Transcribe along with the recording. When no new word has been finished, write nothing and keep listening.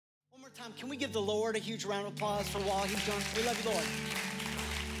Time, can we give the Lord a huge round of applause for all he's done? We love you, Lord.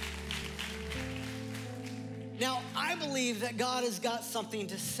 Now, I believe that God has got something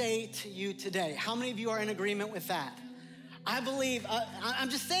to say to you today. How many of you are in agreement with that? I believe, I'm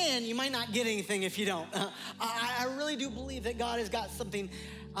just saying, you might not get anything if you don't. I really do believe that God has got something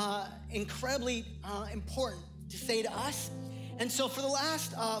incredibly important to say to us. And so for the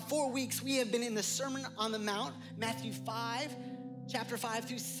last 4 weeks, we have been in the Sermon on the Mount, Matthew 5, chapter 5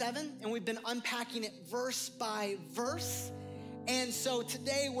 through 7, and we've been unpacking it verse by verse. And so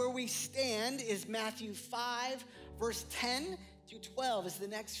today where we stand is Matthew 5, verse 10 through 12 is the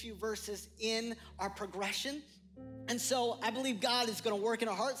next few verses in our progression. And so I believe God is gonna work in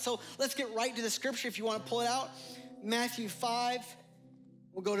our hearts. So let's get right to the scripture if you wanna pull it out. Matthew 5,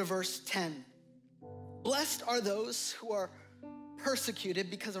 we'll go to verse 10. Blessed are those who are persecuted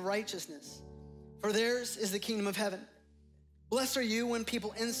because of righteousness, for theirs is the kingdom of heaven. Blessed are you when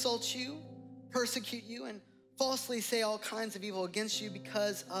people insult you, persecute you, and falsely say all kinds of evil against you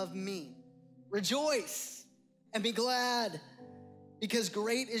because of me. Rejoice and be glad, because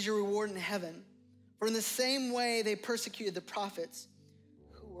great is your reward in heaven. For in the same way they persecuted the prophets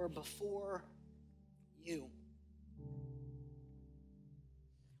who were before you.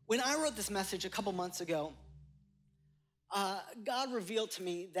 When I wrote this message a couple months ago, God revealed to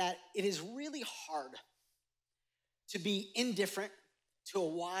me that it is really hard to be indifferent to a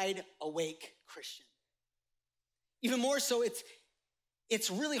wide awake Christian. Even more so,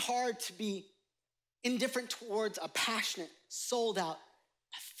 it's really hard to be indifferent towards a passionate, sold out,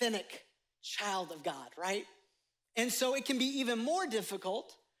 authentic child of God, right? And so it can be even more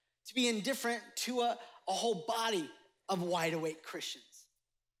difficult to be indifferent to a whole body of wide awake Christians.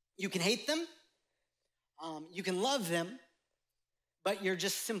 You can hate them, you can love them, but you're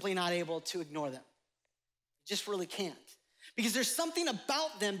just simply not able to ignore them. You just really can't. Because there's something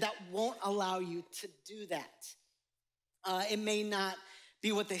about them that won't allow you to do that. It may not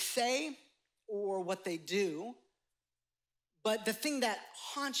be what they say or what they do, but the thing that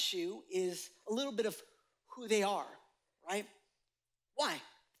haunts you is a little bit of who they are, right? Why?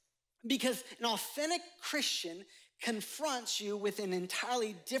 Because an authentic Christian confronts you with an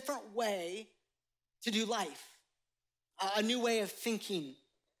entirely different way to do life, a new way of thinking,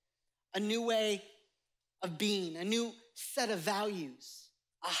 a new way of being, a new set of values,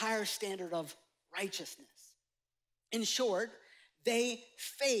 a higher standard of righteousness. In short, they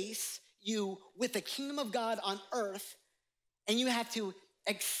face you with the kingdom of God on earth, and you have to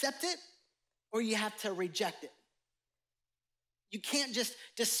accept it or you have to reject it. You can't just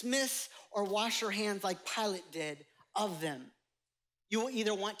dismiss or wash your hands like Pilate did of them. You will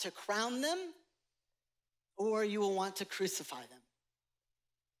either want to crown them or you will want to crucify them.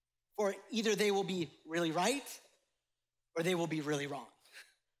 For either they will be really right or they will be really wrong,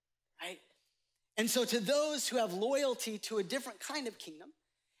 right? And so to those who have loyalty to a different kind of kingdom,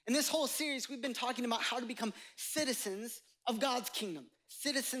 in this whole series, we've been talking about how to become citizens of God's kingdom,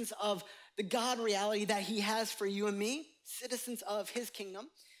 citizens of the God reality that he has for you and me, citizens of his kingdom.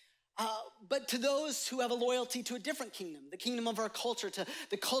 But to those who have a loyalty to a different kingdom, the kingdom of our culture, to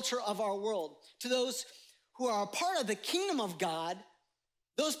the culture of our world, to those who are a part of the kingdom of God,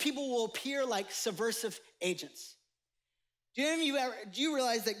 those people will appear like subversive agents. Do you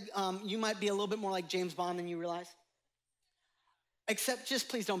realize that you might be a little bit more like James Bond than you realize? Except just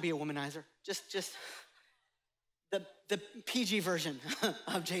please don't be a womanizer. Just the PG version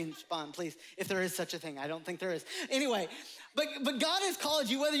of James Bond, please, if there is such a thing. I don't think there is. Anyway, but God has called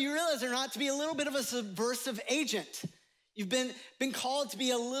you, whether you realize it or not, to be a little bit of a subversive agent. You've been called to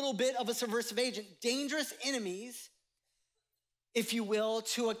be a little bit of a subversive agent, dangerous enemies, if you will,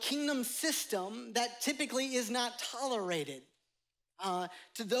 to a kingdom system that typically is not tolerated.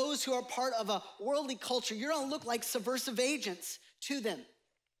 To those who are part of a worldly culture, you're gonna look like subversive agents to them,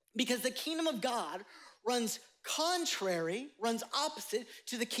 because the kingdom of God runs opposite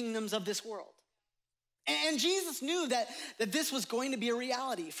to the kingdoms of this world. And Jesus knew that this was going to be a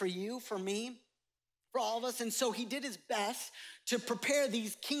reality for you, for me, for all of us. And so he did his best to prepare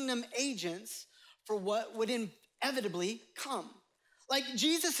these kingdom agents for what would inevitably come. Like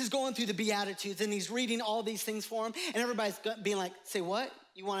Jesus is going through the Beatitudes and he's reading all these things for him, and everybody's being like, say what?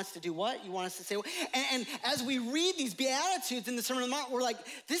 You want us to do what? You want us to say what? And as we read these Beatitudes in the Sermon on the Mount, we're like,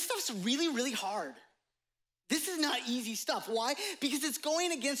 this stuff's really, really hard. This is not easy stuff. Why? Because it's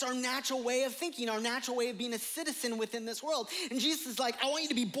going against our natural way of thinking, our natural way of being a citizen within this world. And Jesus is like, I want you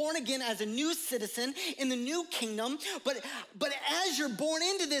to be born again as a new citizen in the new kingdom. But as you're born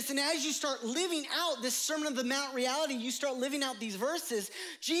into this and as you start living out this Sermon on the Mount reality, you start living out these verses,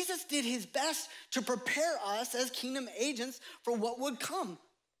 Jesus did his best to prepare us as kingdom agents for what would come.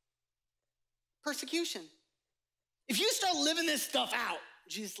 persecution. If you start living this stuff out,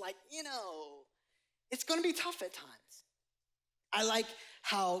 Jesus is like, it's gonna be tough at times. I like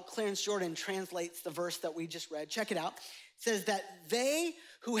how Clarence Jordan translates the verse that we just read. Check it out. It says that they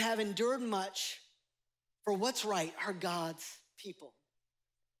who have endured much for what's right are God's people.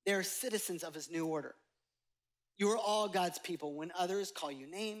 They're citizens of his new order. You are all God's people when others call you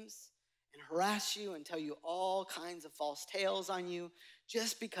names and harass you and tell you all kinds of false tales on you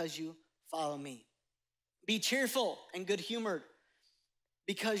just because you follow me. Be cheerful and good-humored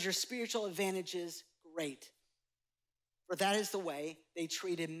because your spiritual advantage is great. For that is the way they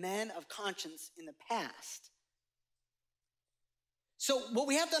treated men of conscience in the past. So what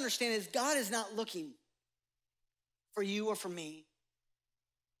we have to understand is God is not looking for you or for me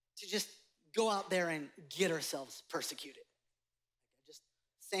to just go out there and get ourselves persecuted. Just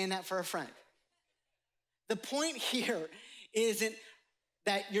saying that for a friend. The point here isn't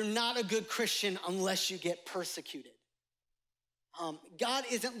that you're not a good Christian unless you get persecuted. God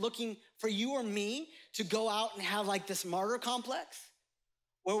isn't looking for you or me to go out and have like this martyr complex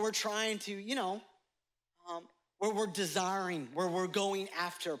where we're trying to, where we're desiring, where we're going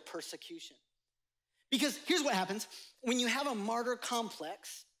after persecution. Because here's what happens. When you have a martyr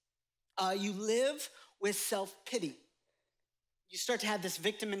complex, you live with self-pity. You start to have this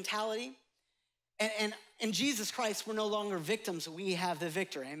victim mentality. And in Jesus Christ, we're no longer victims. We have the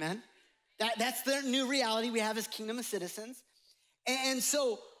victor, amen? That's the new reality we have as kingdom of citizens. And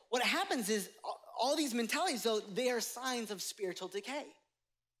so what happens is all these mentalities, though, they are signs of spiritual decay.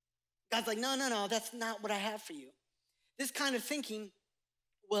 God's like, no, that's not what I have for you. This kind of thinking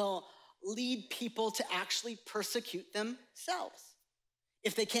will lead people to actually persecute themselves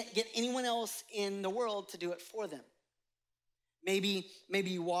if they can't get anyone else in the world to do it for them. Maybe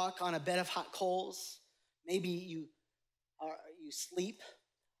you walk on a bed of hot coals. Maybe you sleep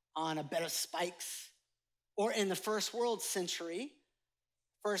on a bed of spikes. Or in the first world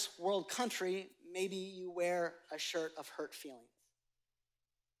country, maybe you wear a shirt of hurt feelings,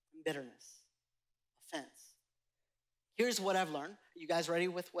 bitterness, offense. Here's what I've learned. Are you guys ready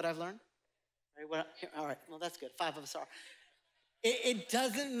with what I've learned? All right, well, that's good. 5 of us are. It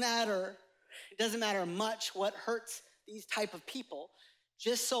doesn't matter. It doesn't matter much what hurts these type of people,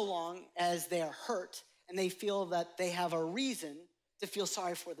 just so long as they are hurt and they feel that they have a reason to feel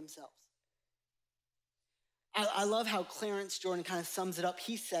sorry for themselves. I love how Clarence Jordan kind of sums it up.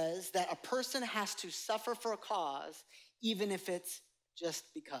 He says that a person has to suffer for a cause, even if it's just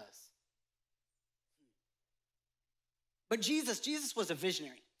because. But Jesus was a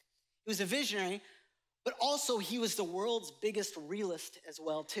visionary. He was a visionary, but also he was the world's biggest realist as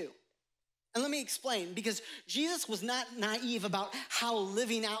well, too. And let me explain, because Jesus was not naive about how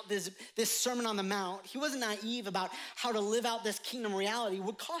living out this Sermon on the Mount, he wasn't naive about how to live out this kingdom reality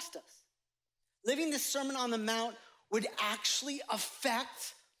would cost us. Living this Sermon on the Mount would actually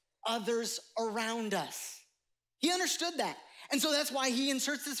affect others around us. He understood that. And so that's why he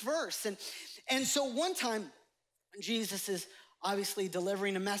inserts this verse. And so one time, Jesus is obviously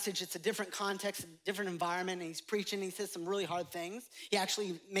delivering a message. It's a different context, a different environment, and he's preaching. He says some really hard things. He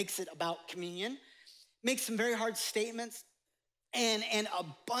actually makes it about communion, makes some very hard statements, and a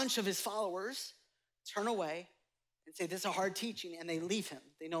bunch of his followers turn away and say, this is a hard teaching, and they leave him.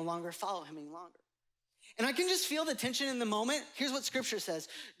 They no longer follow him any longer. And I can just feel the tension in the moment. Here's what scripture says.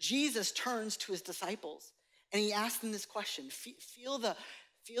 Jesus turns to his disciples, and he asks them this question. Feel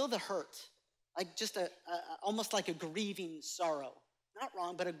the hurt, like just almost like a grieving sorrow. Not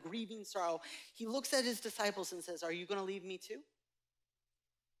wrong, but a grieving sorrow. He looks at his disciples and says, are you going to leave me too?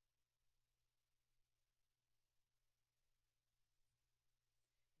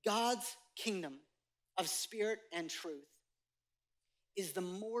 God's kingdom of spirit and truth is the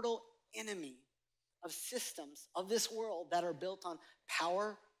mortal enemy of systems of this world that are built on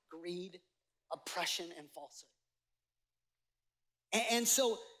power, greed, oppression, and falsehood. And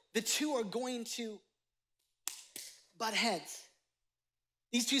so the two are going to butt heads.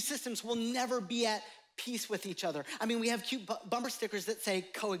 These two systems will never be at peace with each other. I mean, we have cute bumper stickers that say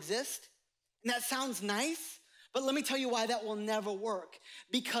coexist, and that sounds nice, but let me tell you why that will never work.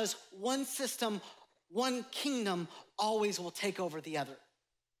 Because one system, one kingdom always will take over the other.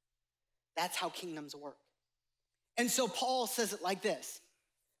 That's how kingdoms work. And so Paul says it like this.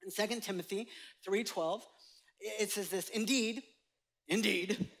 In 2 Timothy 3:12, it says this, Indeed,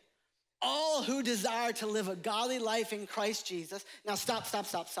 all who desire to live a godly life in Christ Jesus. Now stop. I'm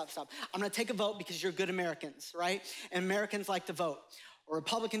gonna take a vote because you're good Americans, right? And Americans like to vote. or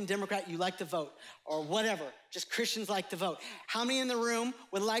Republican, Democrat, you like to vote, or whatever, just Christians like to vote. How many in the room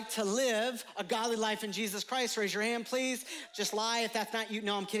would like to live a godly life in Jesus Christ? Raise your hand, please. Just lie if that's not you.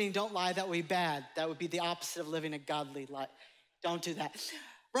 No, I'm kidding, don't lie, that would be bad. That would be the opposite of living a godly life. Don't do that,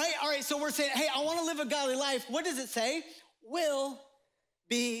 right? All right, so we're saying, hey, I wanna live a godly life. What does it say? Will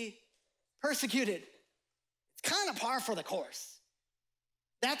be persecuted. It's kind of par for the course.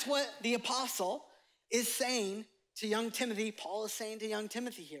 That's what the apostle is saying to young Timothy. Paul is saying to young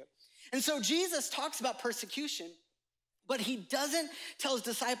Timothy here. And so Jesus talks about persecution, but he doesn't tell his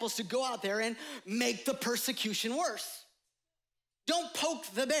disciples to go out there and make the persecution worse. Don't poke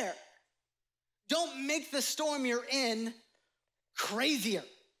the bear. Don't make the storm you're in crazier.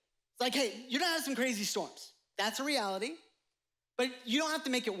 It's like, hey, you're gonna have some crazy storms. That's a reality, but you don't have to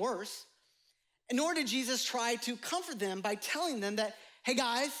make it worse. And nor did Jesus try to comfort them by telling them that, hey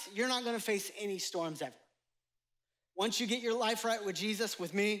guys, you're not gonna face any storms ever. Once you get your life right with Jesus,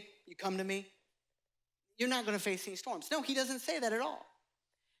 with me, you come to me, you're not gonna face any storms. No, he doesn't say that at all.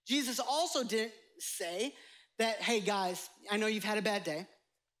 Jesus also didn't say that, hey guys, I know you've had a bad day,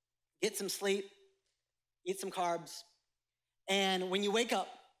 get some sleep, eat some carbs, and when you wake up,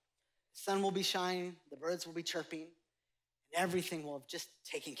 the sun will be shining, the birds will be chirping, and everything will have just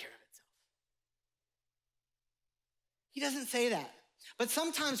taken care of itself. He doesn't say that. But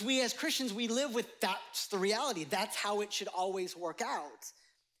sometimes we as Christians, we live with that's the reality. That's how it should always work out.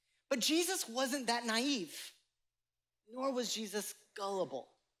 But Jesus wasn't that naive, nor was Jesus gullible,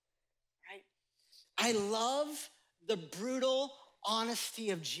 right? I love the brutal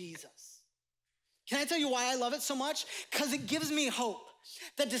honesty of Jesus. Can I tell you why I love it so much? Because it gives me hope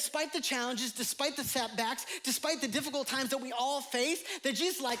that despite the challenges, despite the setbacks, despite the difficult times that we all face, that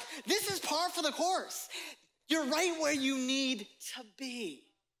Jesus is like, this is par for the course. You're right where you need to be.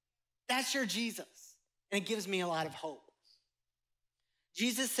 That's your Jesus. And it gives me a lot of hope.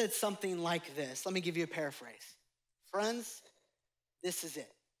 Jesus said something like this. Let me give you a paraphrase. Friends, this is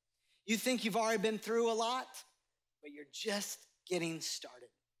it. You think you've already been through a lot, but you're just getting started.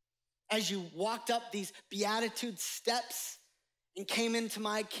 As you walked up these beatitude steps and came into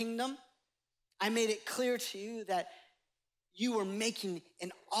my kingdom, I made it clear to you that you were making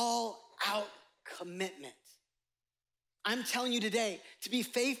an all-out commitment. I'm telling you today to be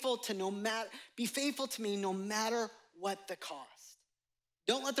faithful to me no matter what the cost.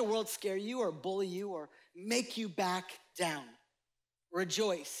 Don't let the world scare you or bully you or make you back down.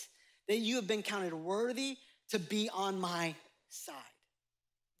 Rejoice that you have been counted worthy to be on my side.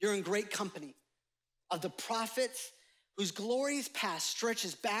 You're in great company of the prophets whose glory's past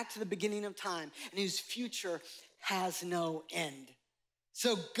stretches back to the beginning of time and whose future has no end.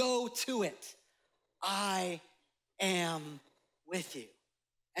 So go to it. I am with you.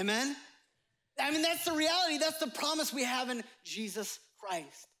 Amen? I mean, that's the reality. That's the promise we have in Jesus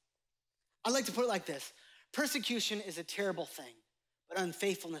Christ. I like to put it like this. Persecution is a terrible thing, but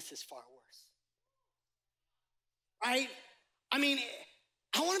unfaithfulness is far worse. Right? I mean,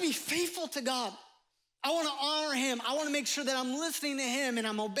 I want to be faithful to God. I want to honor him. I want to make sure that I'm listening to him and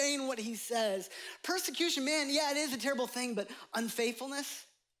I'm obeying what he says. Persecution, man, yeah, it is a terrible thing, but unfaithfulness,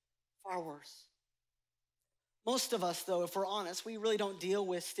 far worse. Most of us, though, if we're honest, we really don't deal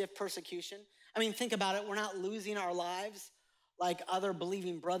with stiff persecution. I mean, think about it. We're not losing our lives like other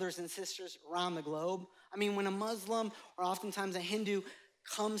believing brothers and sisters around the globe. I mean, when a Muslim or oftentimes a Hindu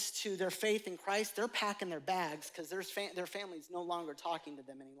comes to their faith in Christ, they're packing their bags because their family's no longer talking to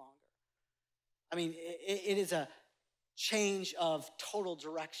them any longer. I mean, it is a change of total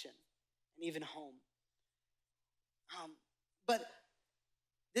direction and even home. But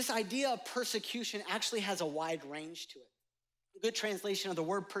this idea of persecution actually has a wide range to it. A good translation of the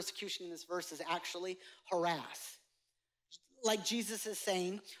word persecution in this verse is actually harass. Like Jesus is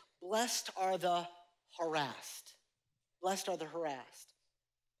saying, blessed are the harassed. Blessed are the harassed.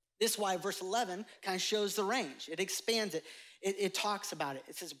 This is why verse 11 kind of shows the range. It expands it. It talks about it.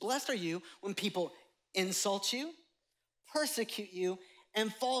 It says, blessed are you when people insult you, persecute you,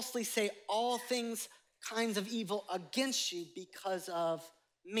 and falsely say all kinds of evil against you because of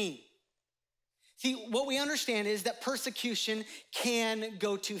me. See, what we understand is that persecution can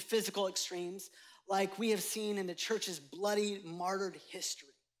go to physical extremes like we have seen in the church's bloody, martyred history.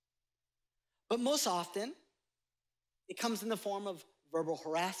 But most often, it comes in the form of verbal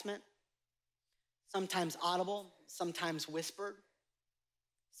harassment, sometimes audible, sometimes whispered,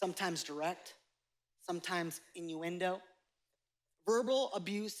 sometimes direct, sometimes innuendo. Verbal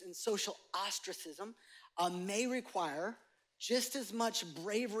abuse and social ostracism may require just as much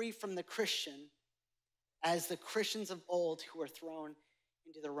bravery from the Christian as the Christians of old who were thrown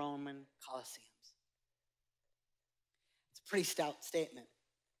into the Roman Colosseums. It's Pretty stout statement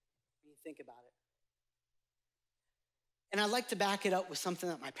when you think about it. And I'd like to back it up with something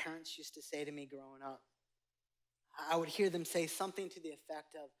that my parents used to say to me growing up. I would hear them say something to the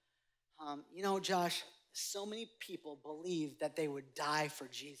effect of, Josh, so many people believe that they would die for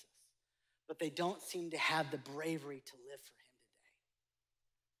Jesus, but they don't seem to have the bravery to live for him today.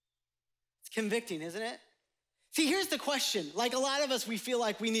 It's convicting, isn't it? See, here's the question. Like a lot of us, we feel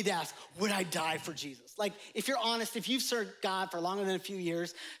like we need to ask, would I die for Jesus? Like if you're honest, if you've served God for longer than a few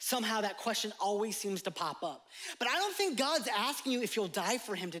years, somehow that question always seems to pop up. But I don't think God's asking you if you'll die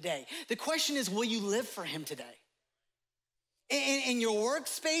for him today. The question is, will you live for him today? In your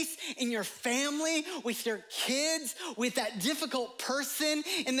workspace, in your family, with your kids, with that difficult person,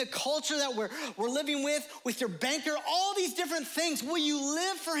 in the culture that we're living with your banker, all these different things. Will you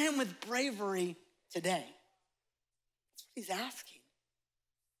live for him with bravery today? That's what he's asking.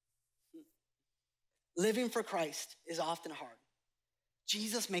 Living for Christ is often hard.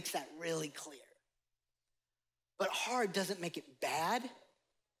 Jesus makes that really clear. But hard doesn't make it bad.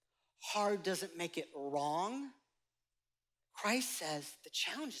 Hard doesn't make it wrong. Christ says the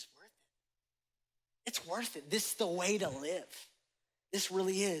challenge is worth it. It's worth it. This is the way to live. This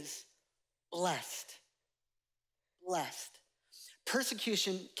really is blessed. Blessed.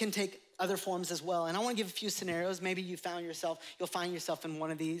 Persecution can take other forms as well. And I want to give a few scenarios. Maybe you'll find yourself in one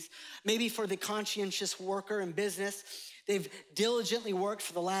of these. Maybe for the conscientious worker in business, they've diligently worked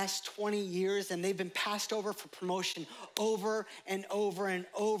for the last 20 years and they've been passed over for promotion over and over and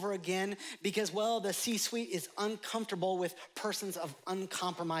over again because, well, the C-suite is uncomfortable with persons of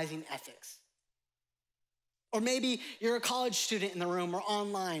uncompromising ethics. Or maybe you're a college student in the room or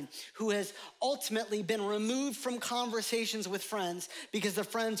online who has ultimately been removed from conversations with friends because the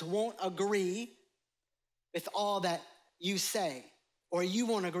friends won't agree with all that you say, or you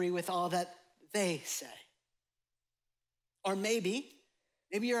won't agree with all that they say. Or maybe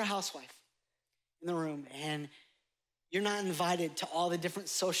you're a housewife in the room and you're not invited to all the different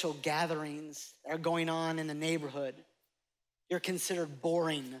social gatherings that are going on in the neighborhood. You're considered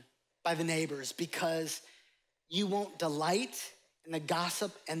boring by the neighbors because you won't delight in the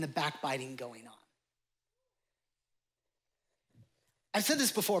gossip and the backbiting going on. I've said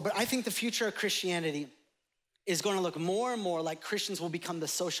this before, but I think the future of Christianity is going to look more and more like Christians will become the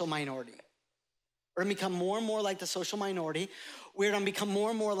social minority. We're going to become more and more like the social minority. We're going to become more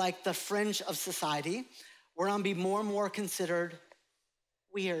and more like the fringe of society. We're going to be more and more considered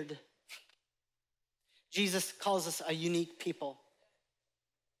weird. Jesus calls us a unique people.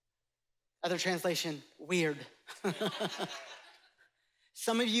 Other translation, weird.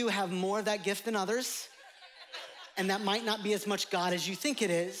 Some of you have more of that gift than others, and that might not be as much God as you think it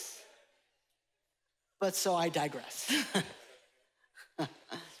is, but so I digress.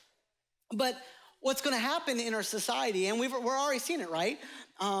 But what's gonna happen in our society, and we're already seeing it, right?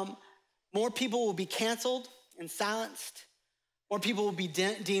 More people will be canceled and silenced. More people will be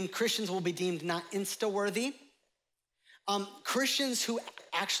deemed, Christians will be deemed not Insta-worthy. Christians who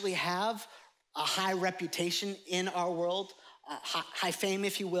actually have a high reputation in our world, high fame,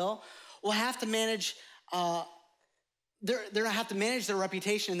 if you will have to manage, they're gonna have to manage their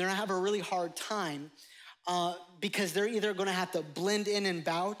reputation. They're gonna have a really hard time because they're either gonna have to blend in and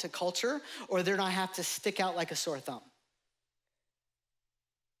bow to culture, or they're gonna have to stick out like a sore thumb.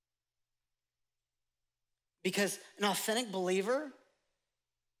 Because an authentic believer,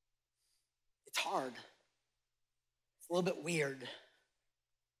 it's hard. It's a little bit weird.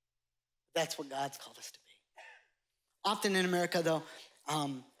 That's what God's called us to be. Often in America, though,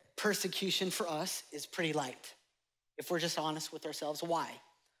 persecution for us is pretty light. If we're just honest with ourselves, why?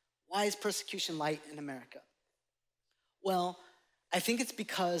 Why is persecution light in America? Well, I think it's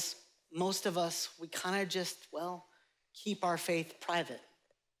because most of us, we kind of just, keep our faith private.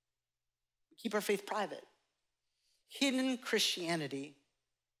 We keep our faith private. Hidden Christianity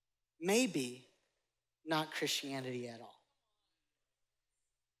may be not Christianity at all.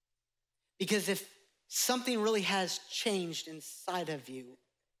 Because if something really has changed inside of you,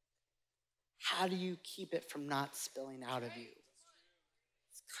 how do you keep it from not spilling out of you?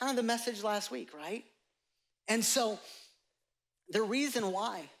 It's kind of the message last week, right? And so the reason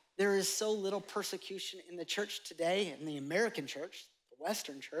why there is so little persecution in the church today, in the American church, the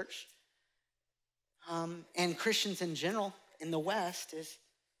Western church, and Christians in general in the West is,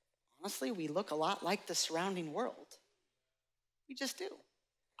 honestly, we look a lot like the surrounding world. We just do.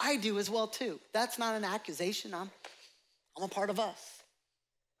 I do as well too. That's not an accusation. I'm a part of us.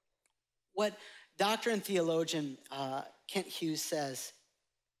 What doctor and theologian Kent Hughes says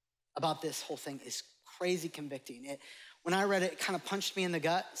about this whole thing is crazy convicting. When I read it, it kind of punched me in the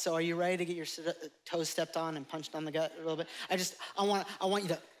gut. So are you ready to get your toes stepped on and punched on the gut a little bit? I want you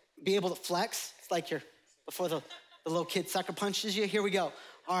to be able to flex. It's like you're before the little kid sucker punches you. Here we go.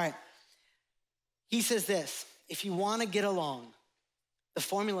 All right. He says this: if you want to get along, the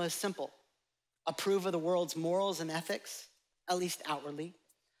formula is simple. Approve of the world's morals and ethics, at least outwardly.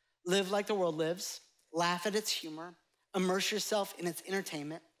 Live like the world lives. Laugh at its humor. Immerse yourself in its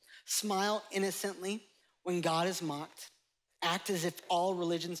entertainment. Smile innocently when God is mocked. Act as if all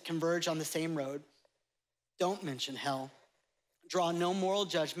religions converge on the same road. Don't mention hell. Draw no moral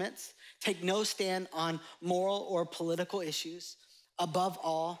judgments. Take no stand on moral or political issues. Above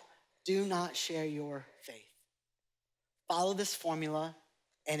all, do not share your faith. Follow this formula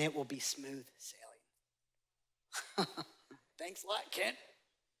and it will be smooth sailing. Thanks a lot, Kent.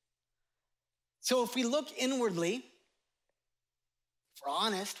 So if we look inwardly, if we're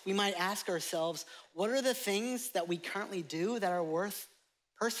honest, we might ask ourselves, what are the things that we currently do that are worth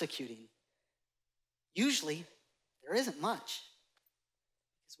persecuting? Usually, there isn't much,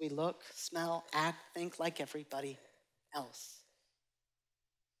 because we look, smell, act, think like everybody else.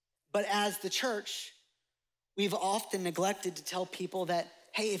 But as the church, we've often neglected to tell people that,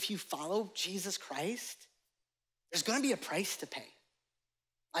 hey, if you follow Jesus Christ, there's gonna be a price to pay.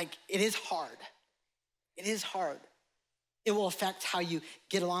 Like, it is hard. It is hard. It will affect how you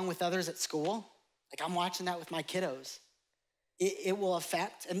get along with others at school. Like, I'm watching that with my kiddos. It will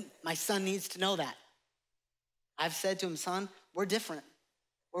affect, and my son needs to know that. I've said to him, son, we're different.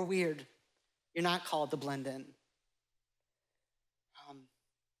 We're weird. You're not called to blend in.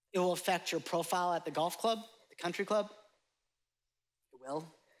 It will affect your profile at the golf club, the country club. It will.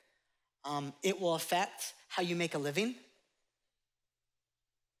 It will affect how you make a living.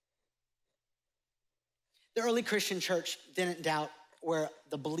 The early Christian church didn't doubt where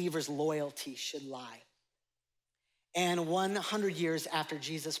the believer's loyalty should lie. And 100 years after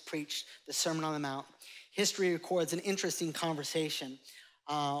Jesus preached the Sermon on the Mount, history records an interesting conversation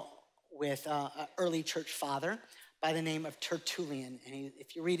with an early church father by the name of Tertullian. And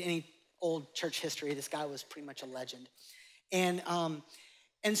if you read any old church history, this guy was pretty much a legend. And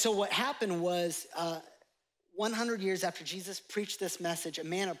so what happened was 100 years after Jesus preached this message, a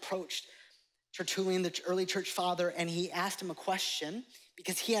man approached Tertullian, the early church father, and he asked him a question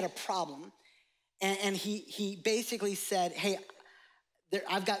because he had a problem. And he basically said, hey,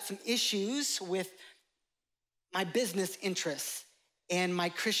 I've got some issues with my business interests and my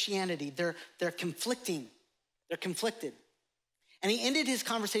Christianity. They're conflicting. They're conflicted. And he ended his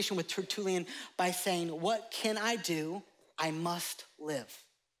conversation with Tertullian by saying, what can I do? I must live.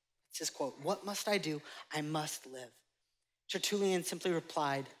 It's his quote, what must I do? I must live. Tertullian simply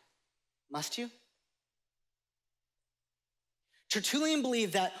replied, must you? Tertullian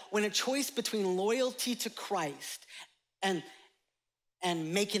believed that when a choice between loyalty to Christ and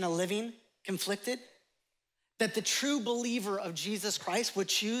making a living conflicted, that the true believer of Jesus Christ would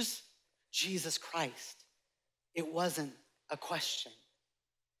choose Jesus Christ. It wasn't a question.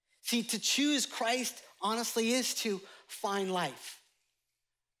 See, to choose Christ, honestly, is to find life.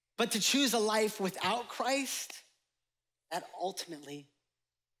 But to choose a life without Christ, that ultimately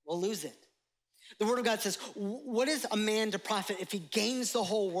will lose it. The Word of God says, what is a man to profit if he gains the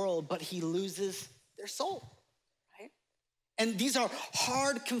whole world, but he loses their soul, right? And these are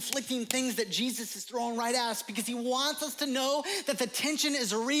hard, conflicting things that Jesus is throwing right at us because he wants us to know that the tension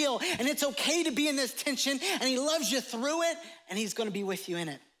is real and it's okay to be in this tension and he loves you through it and he's gonna be with you in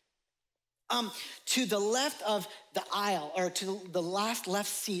it. To the left of the aisle, or to the last left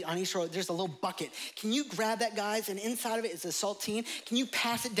seat on each row, there's a little bucket. Can you grab that, guys? And inside of it is a saltine. Can you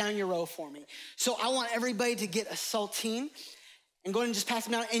pass it down your row for me? So I want everybody to get a saltine and go ahead and just pass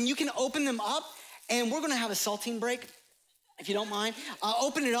them down. And you can open them up, and we're gonna have a saltine break, if you don't mind.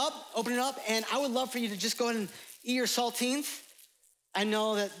 Open it up, and I would love for you to just go ahead and eat your saltines. I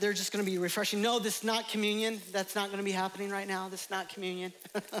know that they're just gonna be refreshing. No, this is not communion. That's not gonna be happening right now. This is not communion.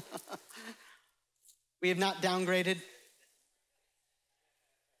 We have not downgraded.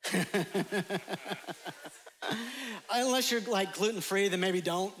 Unless you're like gluten-free, then maybe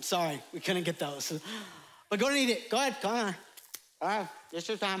don't. Sorry, we couldn't get those. But go and eat it. Go ahead, come on. All right, it's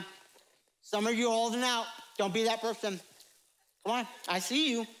your time. Some of you are holding out. Don't be that person. Come on, I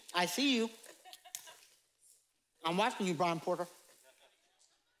see you. I'm watching you, Brian Porter.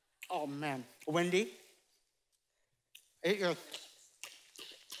 Oh man, Wendy, eat your.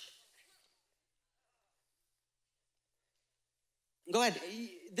 Go ahead.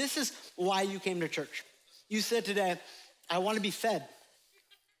 This is why you came to church. You said today, I want to be fed.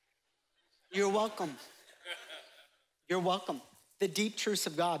 You're welcome. You're welcome. The deep truths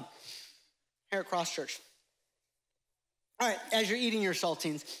of God here at Cross Church. All right, as you're eating your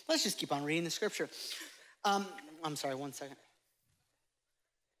saltines, let's just keep on reading the scripture. I'm sorry, 1 second.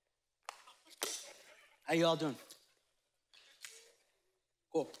 How you all doing?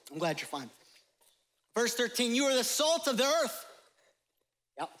 Cool, I'm glad you're fine. Verse 13, you are the salt of the earth.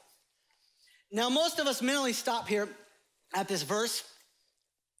 Yep. Now, most of us mentally stop here at this verse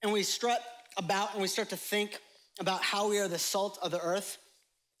and we strut about and we start to think about how we are the salt of the earth.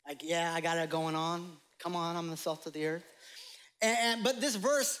 Like, yeah, I got it going on. Come on, I'm the salt of the earth. But this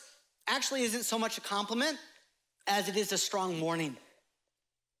verse actually isn't so much a compliment as it is a strong warning.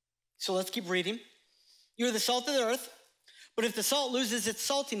 So let's keep reading. You're the salt of the earth, but if the salt loses its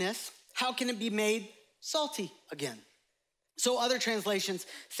saltiness, how can it be made salty again? So other translations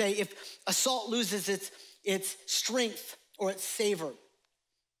say if a salt loses its strength or its savor.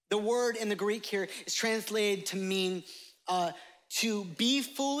 The word in the Greek here is translated to mean to be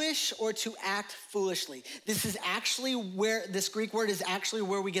foolish or to act foolishly. This Greek word is actually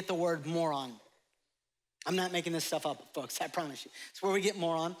where we get the word moron. I'm not making this stuff up, folks, I promise you. It's where we get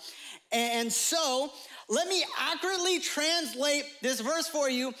moron. And so let me accurately translate this verse for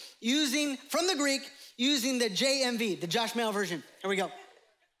you from the Greek, using the JMV, the Josh Mail version. Here we go.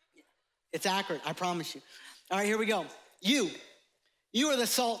 It's accurate, I promise you. All right, here we go. You are the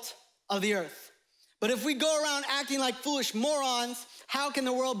salt of the earth. But if we go around acting like foolish morons, how can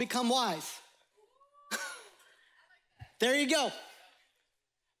the world become wise? There you go.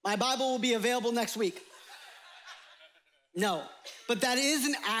 My Bible will be available next week. No, but that is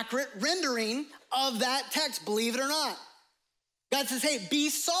an accurate rendering of that text, believe it or not. God says, hey, be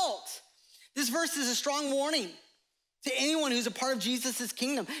salt. This verse is a strong warning to anyone who's a part of Jesus'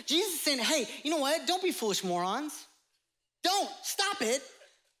 kingdom. Jesus is saying, hey, you know what? Don't be foolish morons. Don't, stop it.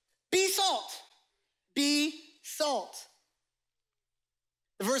 Be salt. Be salt.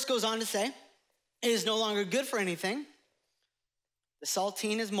 The verse goes on to say, it is no longer good for anything. The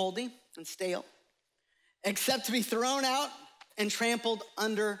saltine is moldy and stale, except to be thrown out and trampled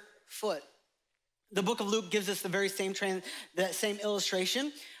underfoot. The book of Luke gives us the very same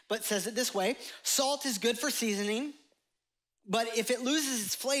illustration, but says it this way. Salt is good for seasoning, but if it loses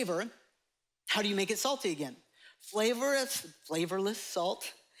its flavor, how do you make it salty again? Flavorless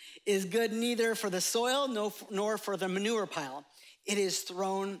salt is good neither for the soil nor for the manure pile. It is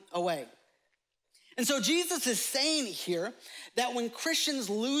thrown away. And so Jesus is saying here that when Christians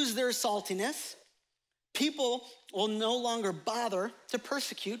lose their saltiness, people will no longer bother to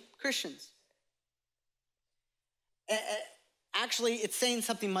persecute Christians. Actually, it's saying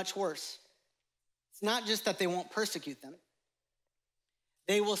something much worse. It's not just that they won't persecute them.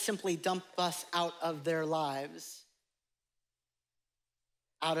 They will simply dump us out of their lives,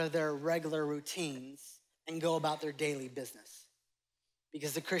 out of their regular routines, and go about their daily business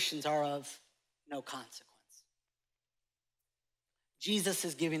because the Christians are of no consequence. Jesus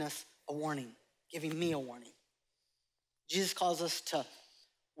is giving us a warning, giving me a warning. Jesus calls us to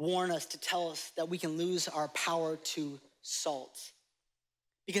warn us, to tell us that we can lose our power to salt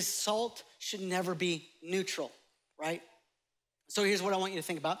because salt should never be neutral, right? So here's what I want you to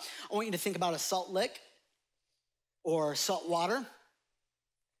think about. I want you to think about a salt lick or salt water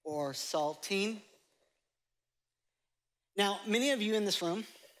or saltine. Now, many of you in this room,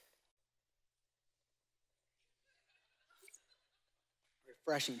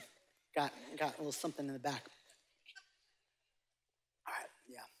 refreshing, got a little something in the back. All right,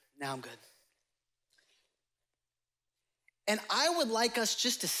 yeah, now I'm good. And I would like us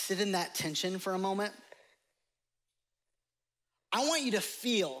just to sit in that tension for a moment. I want you to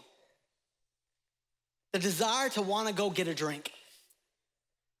feel the desire to want to go get a drink.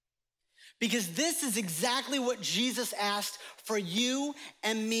 Because this is exactly what Jesus asked for you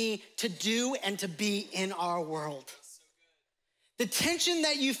and me to do and to be in our world. The tension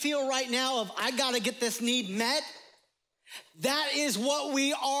that you feel right now of, I gotta get this need met, that is what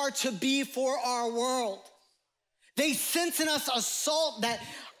we are to be for our world. They sense in us a salt that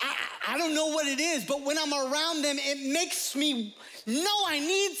I don't know what it is, but when I'm around them, it makes me know I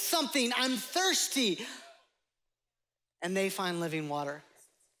need something. I'm thirsty. And they find living water.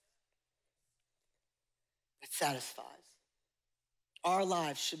 It satisfies. Our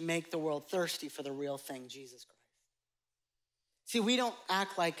lives should make the world thirsty for the real thing, Jesus Christ. See, we don't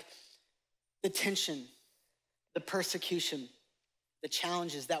act like the tension, the persecution, the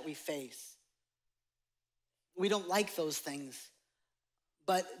challenges that we face. We don't like those things,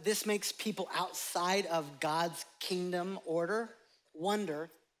 but this makes people outside of God's kingdom order wonder,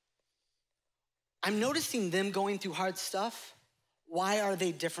 I'm noticing them going through hard stuff. Why are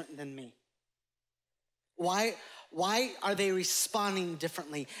they different than me? Why Why are they responding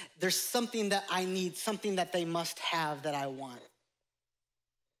differently? There's something that I need, something that they must have that I want.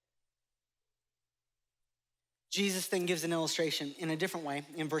 Jesus then gives an illustration in a different way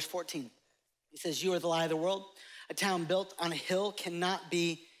in verse 14. He says, you are the light of the world. A town built on a hill cannot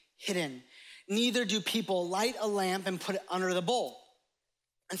be hidden. Neither do people light a lamp and put it under the bowl.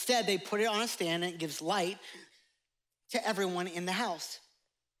 Instead, they put it on a stand and it gives light to everyone in the house.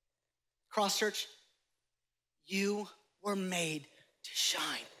 Cross Church, you were made to shine.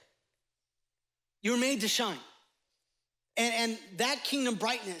 You were made to shine. And that kingdom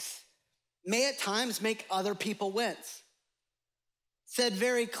brightness may at times make other people wince. Said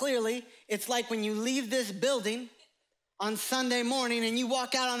very clearly, it's like when you leave this building on Sunday morning and you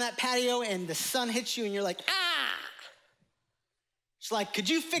walk out on that patio and the sun hits you and you're like, ah! It's like, could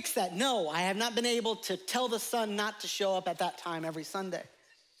you fix that? No, I have not been able to tell the sun not to show up at that time every Sunday.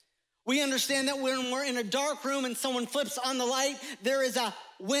 We understand that when we're in a dark room and someone flips on the light, there is a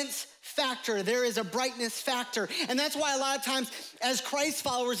wince factor, there is a brightness factor. And that's why a lot of times as Christ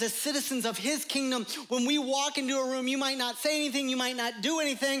followers, as citizens of his kingdom, when we walk into a room, you might not say anything, you might not do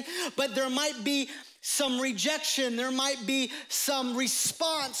anything, but there might be some rejection, there might be some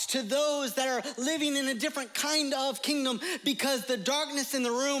response to those that are living in a different kind of kingdom because the darkness in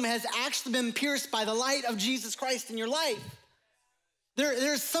the room has actually been pierced by the light of Jesus Christ in your life.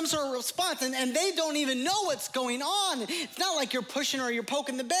 There's some sort of response, and they don't even know what's going on. It's not like you're pushing or you're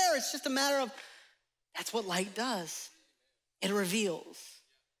poking the bear. It's just a matter of, that's what light does. It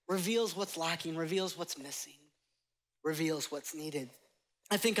reveals what's lacking, reveals what's missing, reveals what's needed.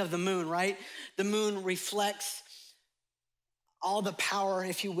 I think of the moon, right? The moon reflects all the power,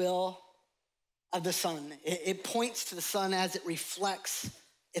 if you will, of the sun. It points to the sun as it reflects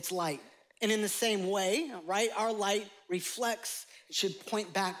its light. And in the same way, right, our light reflects, it should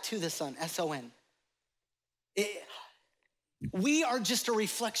point back to the sun, S-O-N. We are just a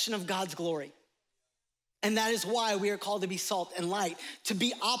reflection of God's glory. And that is why we are called to be salt and light. To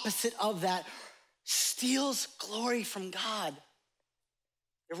be opposite of that steals glory from God.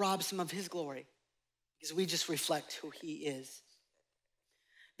 It robs him of his glory because we just reflect who he is.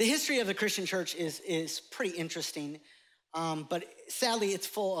 The history of the Christian church is pretty interesting, but sadly it's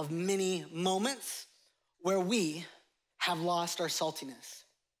full of many moments where we have lost our saltiness,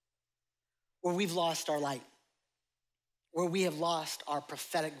 where we've lost our light, where we have lost our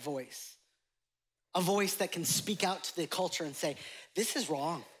prophetic voice, a voice that can speak out to the culture and say, this is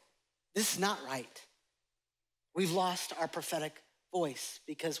wrong, this is not right. We've lost our prophetic voice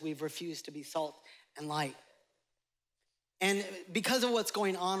because we've refused to be salt and light. And because of what's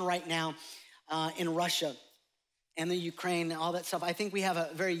going on right now in Russia and the Ukraine and all that stuff, I think we have a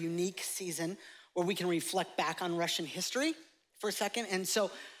very unique season where we can reflect back on Russian history for a second. And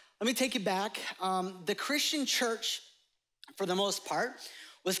so let me take you back. The Christian church, for the most part,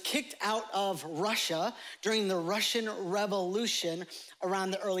 was kicked out of Russia during the Russian Revolution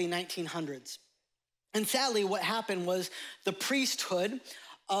around the early 1900s. And sadly, what happened was the priesthood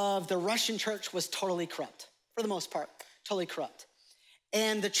of the Russian church was totally corrupt, for the most part, totally corrupt.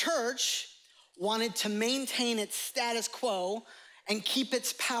 And the church wanted to maintain its status quo and keep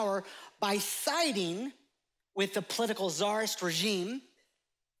its power by siding with the political czarist regime.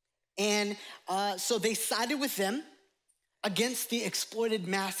 And so they sided with them against the exploited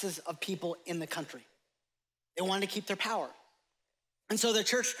masses of people in the country. They wanted to keep their power. And so the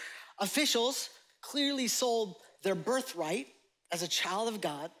church officials clearly sold their birthright as a child of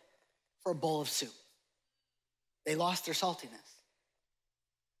God for a bowl of soup. They lost their saltiness.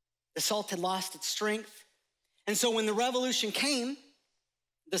 The salt had lost its strength. And so when the revolution came,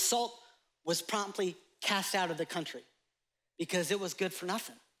 the salt was promptly cast out of the country because it was good for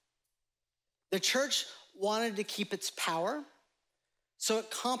nothing. The church wanted to keep its power, so it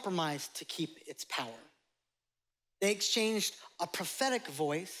compromised to keep its power. They exchanged a prophetic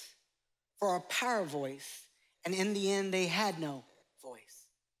voice for a power voice, and in the end, they had no voice.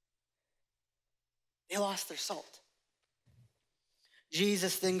 They lost their salt.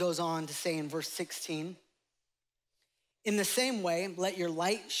 Jesus then goes on to say in verse 16, in the same way, let your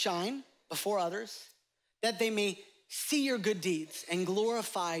light shine before others, that they may see your good deeds and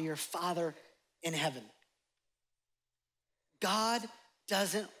glorify your Father in heaven. God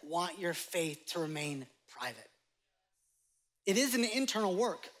doesn't want your faith to remain private. It is an internal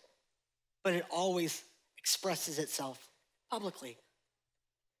work, but it always expresses itself publicly.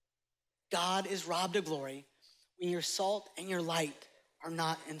 God is robbed of glory when your salt and your light are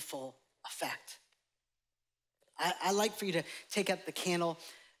not in full effect. I'd like for you to take up the candle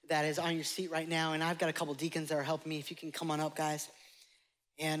that is on your seat right now, and I've got a couple deacons that are helping me. If you can come on up, guys.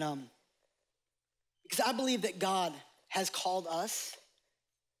 And Because I believe that God has called us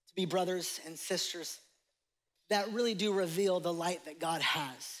to be brothers and sisters that really do reveal the light that God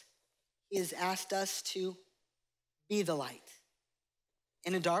has. He has asked us to be the light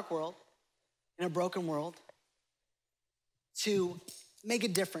in a dark world, in a broken world, to make a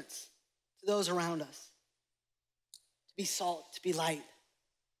difference to those around us, to be salt, to be light,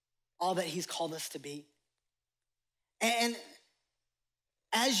 all that he's called us to be. And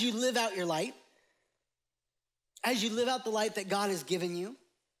as you live out your light, as you live out the light that God has given you,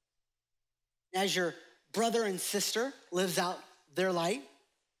 as your brother and sister lives out their light,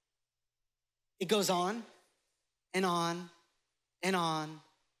 it goes on and on and on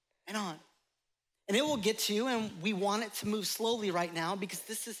and on. And it will get to you, and we want it to move slowly right now because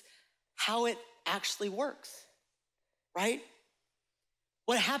this is how it actually works, right?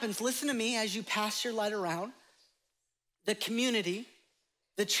 What happens, listen to me, as you pass your light around, the community,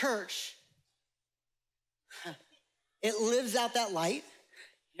 the church, it lives out that light.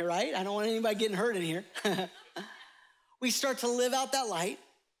 You're right, I don't want anybody getting hurt in here. We start to live out that light.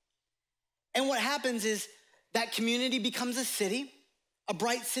 And what happens is that community becomes a city, a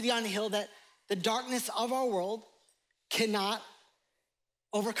bright city on a hill that the darkness of our world cannot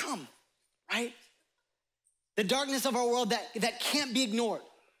overcome, right? The darkness of our world that can't be ignored.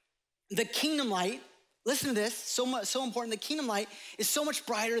 The kingdom light, listen to this, so important. The kingdom light is so much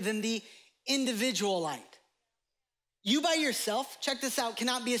brighter than the individual light. You by yourself, check this out,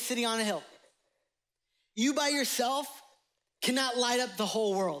 cannot be a city on a hill. You by yourself cannot light up the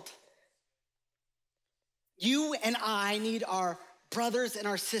whole world. You and I need our brothers and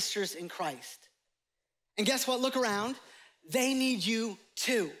our sisters in Christ. And guess what? Look around. They need you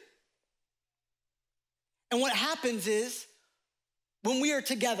too. And what happens is when we are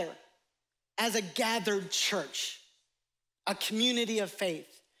together as a gathered church, a community of faith,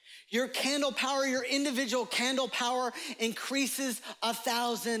 your candle power, your individual candle power increases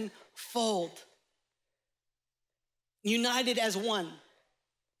 1,000-fold. United as one.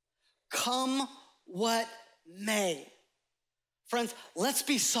 Come what may. Friends, let's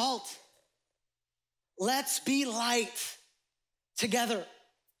be salt. Let's be light together,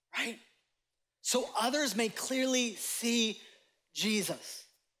 right? So others may clearly see Jesus.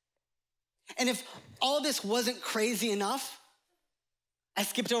 And if all this wasn't crazy enough, I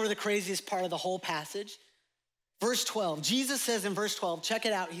skipped over the craziest part of the whole passage. Verse 12, Jesus says in verse 12, check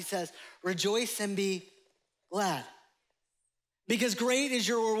it out. He says, rejoice and be glad, because great is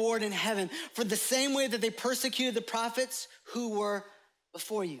your reward in heaven, for the same way that they persecuted the prophets who were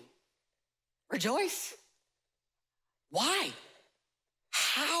before you. Rejoice? Why?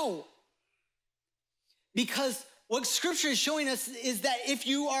 How? Because what scripture is showing us is that if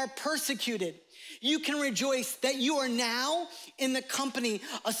you are persecuted, you can rejoice that you are now in the company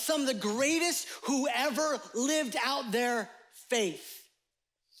of some of the greatest who ever lived out their faith.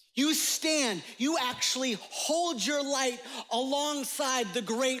 You stand, you actually hold your light alongside the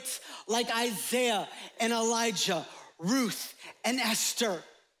greats like Isaiah and Elijah, Ruth and Esther.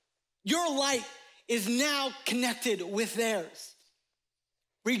 Your light is now connected with theirs.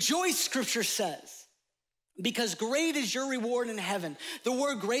 Rejoice, scripture says, because great is your reward in heaven. The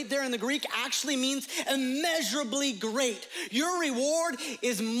word great there in the Greek actually means immeasurably great. Your reward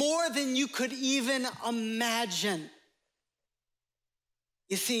is more than you could even imagine.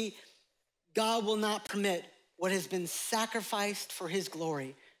 You see, God will not permit what has been sacrificed for his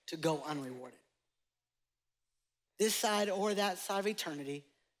glory to go unrewarded. This side or that side of eternity,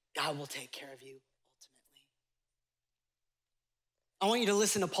 God will take care of you ultimately. I want you to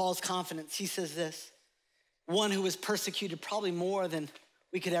listen to Paul's confidence. He says this, one who was persecuted probably more than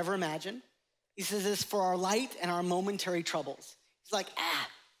we could ever imagine. He says this, for our light and our momentary troubles. He's like,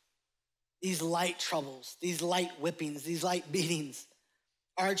 these light troubles, these light whippings, these light beatings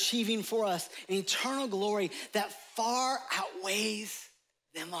are achieving for us an eternal glory that far outweighs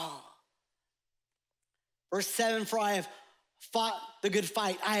them all. Verse 7, for I have fought the good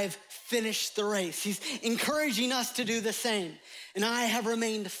fight. I have finished the race. He's encouraging us to do the same. And I have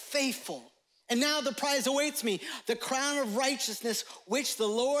remained faithful. And now the prize awaits me, the crown of righteousness, which the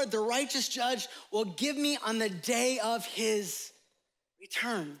Lord, the righteous judge, will give me on the day of his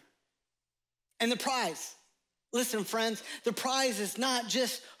return. And the prize, listen, friends, the prize is not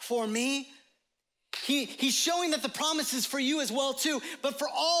just for me. He's showing that the promise is for you as well too, but for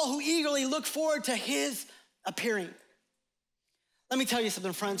all who eagerly look forward to his appearing. Let me tell you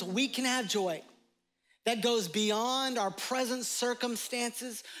something, friends. We can have joy that goes beyond our present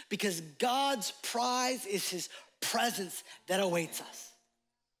circumstances because God's prize is his presence that awaits us.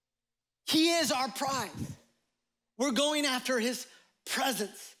 He is our prize. We're going after his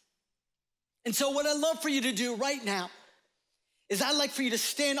presence. And so what I'd love for you to do right now is I'd like for you to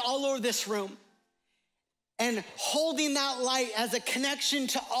stand all over this room and holding that light as a connection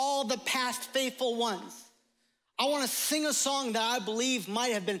to all the past faithful ones. I wanna sing a song that I believe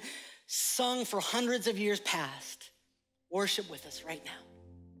might have been sung for hundreds of years past. Worship with us right now.